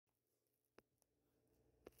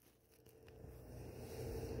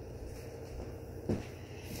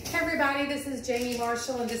everybody, this is Jamie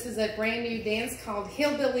Marshall, and this is a brand new dance called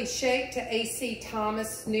Hillbilly Shake to A.C.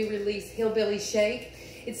 Thomas' new release, Hillbilly Shake.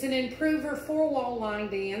 It's an improver four-wall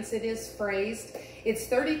line dance. It is phrased. It's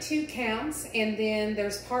 32 counts, and then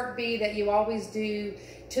there's part B that you always do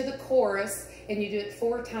to the chorus, and you do it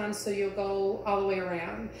 4 times, so you'll go all the way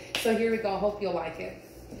around. So here we go. Hope you'll like it.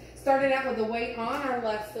 Starting out with the weight on our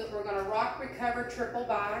left foot, we're going to rock, recover, triple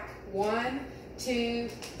back. 1, 2,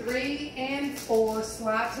 3, and 4.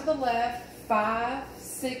 Slide to the left. 5,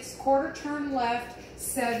 6, quarter turn left.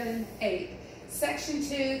 7, 8. Section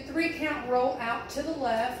 2, 3 count roll out to the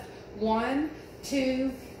left. 1,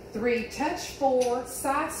 2, 3. Touch 4.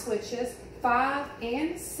 Side switches. 5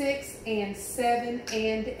 and 6 and 7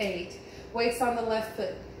 and 8. Weights on the left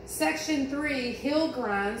foot. Section 3, heel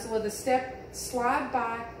grinds with a step, slide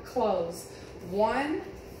back, close. 1,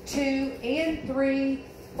 2, and 3,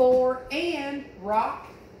 4, and rock,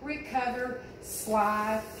 recover,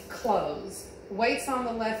 slide, close. Weights on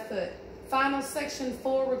the left foot. Final section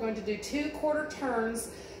 4, we're going to do 2 quarter turns,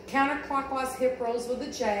 counterclockwise hip rolls with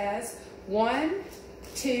a jazz. 1,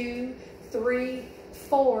 2, 3,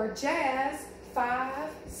 4, jazz. 5,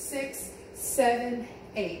 6, 7,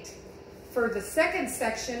 8. For the second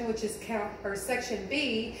section, which is section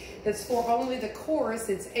B, that's for only the chorus,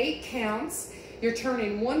 it's 8 counts. You're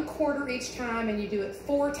turning 1 quarter each time, and you do it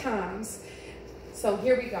 4 times. So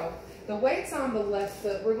here we go. The weights on the left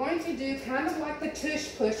foot, we're going to do kind of like the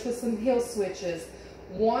tush push with some heel switches.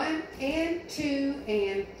 1 and 2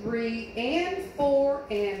 and 3 and 4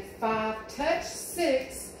 and 5, touch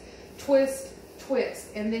 6, twist, twist.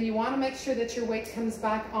 And then you want to make sure that your weight comes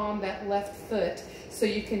back on that left foot so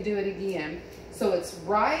you can do it again. So it's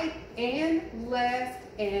right and left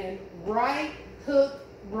and right hook,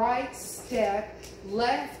 right step,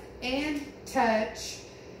 left and touch,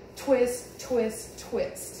 twist, twist,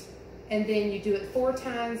 twist. And then you do it 4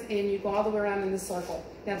 times and you go all the way around in the circle.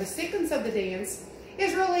 Now the sequence of the dance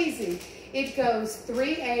is real easy. It goes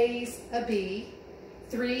 3 A's, a B,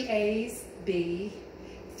 3 A's, B,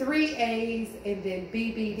 3 A's, and then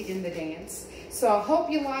B beat in the dance. So I hope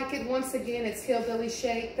you like it. Once again, it's Hillbilly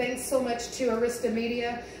Shake. Thanks so much to Arista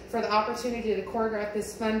Media for the opportunity to choreograph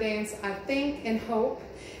this fun dance. I think and hope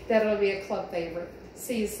that it'll be a club favorite.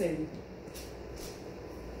 See you soon.